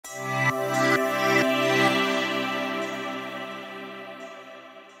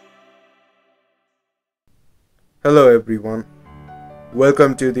Hello everyone,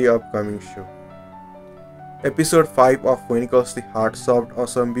 welcome to the upcoming show. Episode 5 of When It Calls the Heart served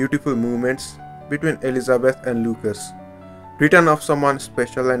us some beautiful moments between Elizabeth and Lucas, written of someone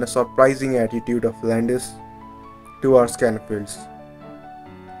special and a surprising attitude of Landis towards Canfields.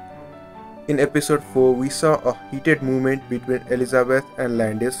 In episode 4, we saw a heated moment between Elizabeth and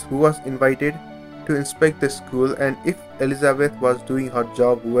Landis, who was invited to inspect the school and if Elizabeth was doing her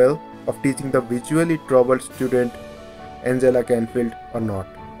job well of teaching the visually troubled student Angela Canfield or not.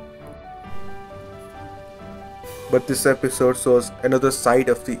 But this episode shows another side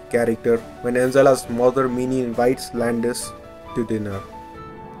of the character when Angela's mother Minnie invites Landis to dinner.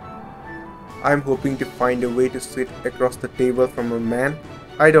 I'm hoping to find a way to sit across the table from a man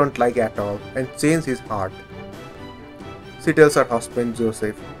I don't like at all and change his heart. She tells her husband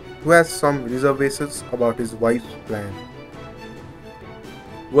Joseph, who has some reservations about his wife's plan.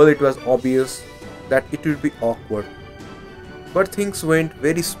 Well, it was obvious that it would be awkward. But things went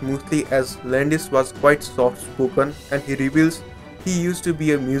very smoothly as Landis was quite soft-spoken and he reveals he used to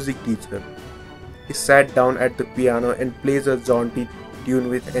be a music teacher. He sat down at the piano and plays a jaunty tune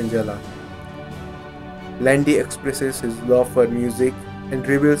with Angela. Landy expresses his love for music and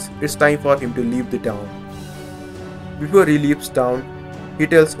reveals it's time for him to leave the town. Before he leaves town, he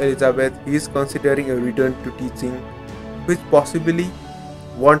tells Elizabeth he is considering a return to teaching, which possibly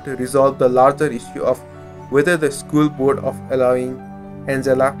won't resolve the larger issue of whether the school board of allowing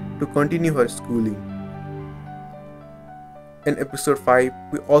Angela to continue her schooling. In episode 5,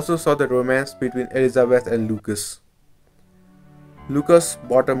 we also saw the romance between Elizabeth and Lucas. Lucas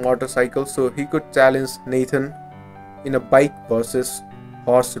bought a motorcycle so he could challenge Nathan in a bike versus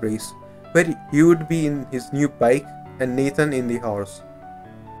horse race, where he would be in his new bike and Nathan in the horse.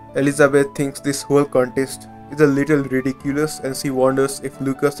 Elizabeth thinks this whole contest is a little ridiculous and she wonders if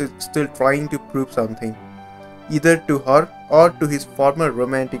Lucas is still trying to prove something, either to her or to his former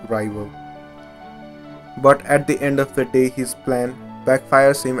romantic rival. But at the end of the day, his plan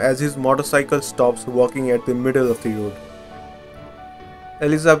backfires him as his motorcycle stops working at the middle of the road.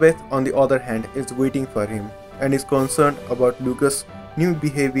 Elizabeth, on the other hand, is waiting for him and is concerned about Lucas' new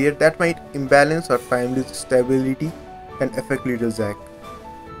behavior that might imbalance her family's stability and affect little Jack.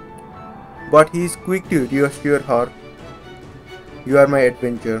 But he is quick to reassure her. "You are my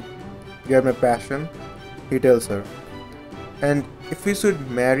adventure, you are my passion," he tells her. "And if we should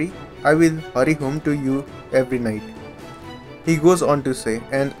marry, I will hurry home to you every night." He goes on to say,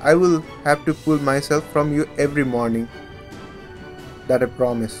 "And I will have to pull myself from you every morning. That I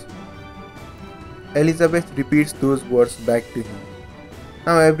promise." Elizabeth repeats those words back to him.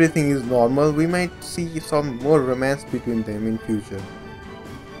 Now everything is normal, we might see some more romance between them in future.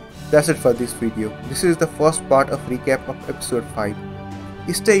 That's it for this video. This is the first part of recap of episode 5.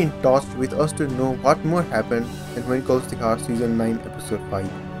 Stay in touch with us to know what more happened in When It Calls the Heart season 9 episode 5.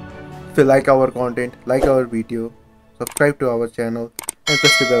 If you like our content, like our video, subscribe to our channel and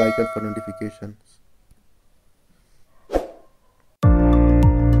press the bell icon for notifications.